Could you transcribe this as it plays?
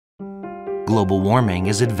Global warming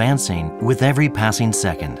is advancing with every passing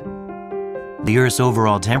second. The Earth's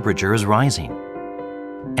overall temperature is rising,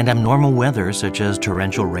 and abnormal weather such as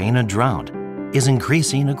torrential rain and drought is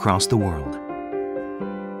increasing across the world.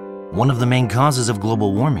 One of the main causes of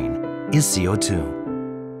global warming is CO2.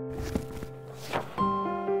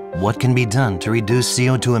 What can be done to reduce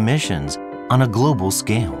CO2 emissions on a global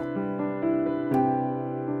scale?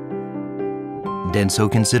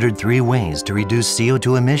 DENSO considered 3 ways to reduce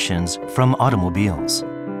CO2 emissions from automobiles.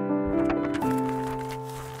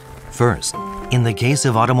 First, in the case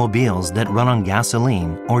of automobiles that run on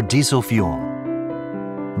gasoline or diesel fuel,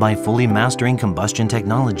 by fully mastering combustion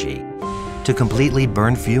technology to completely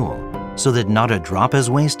burn fuel so that not a drop is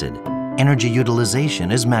wasted, energy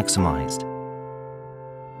utilization is maximized.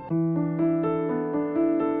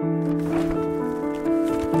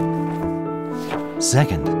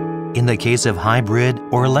 Second, in the case of hybrid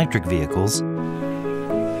or electric vehicles,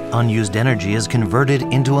 unused energy is converted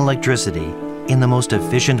into electricity in the most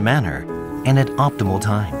efficient manner and at optimal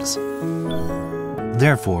times.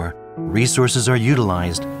 Therefore, resources are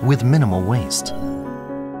utilized with minimal waste.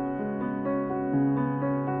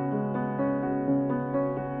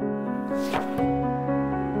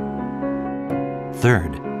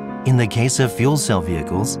 Third, in the case of fuel cell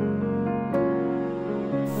vehicles,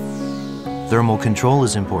 thermal control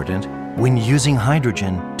is important when using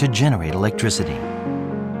hydrogen to generate electricity.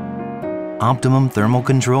 Optimum thermal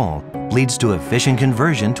control leads to efficient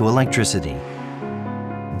conversion to electricity.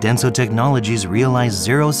 DENSO technologies realize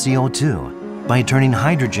zero CO2 by turning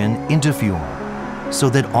hydrogen into fuel, so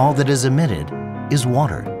that all that is emitted is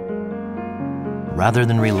water. Rather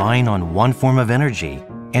than relying on one form of energy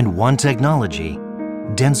and one technology,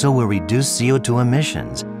 DENSO will reduce CO2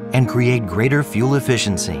 emissions and create greater fuel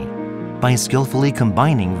efficiency by skillfully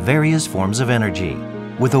combining various forms of energy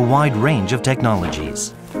with a wide range of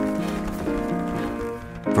technologies.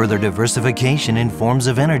 Further diversification in forms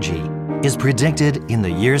of energy is predicted in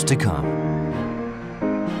the years to come.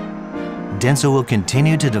 DENSO will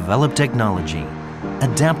continue to develop technology,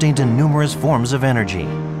 adapting to numerous forms of energy,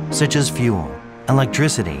 such as fuel,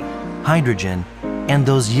 electricity, hydrogen, and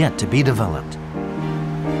those yet to be developed.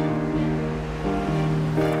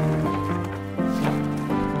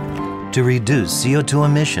 To reduce CO2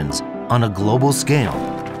 emissions on a global scale,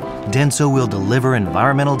 DENSO will deliver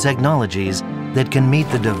environmental technologies that can meet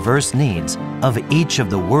the diverse needs of each of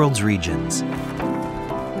the world's regions.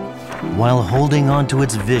 While holding on to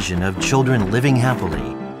its vision of children living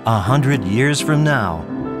happily 100 years from now,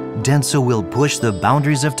 DENSO will push the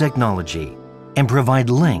boundaries of technology and provide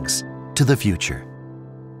links to the future.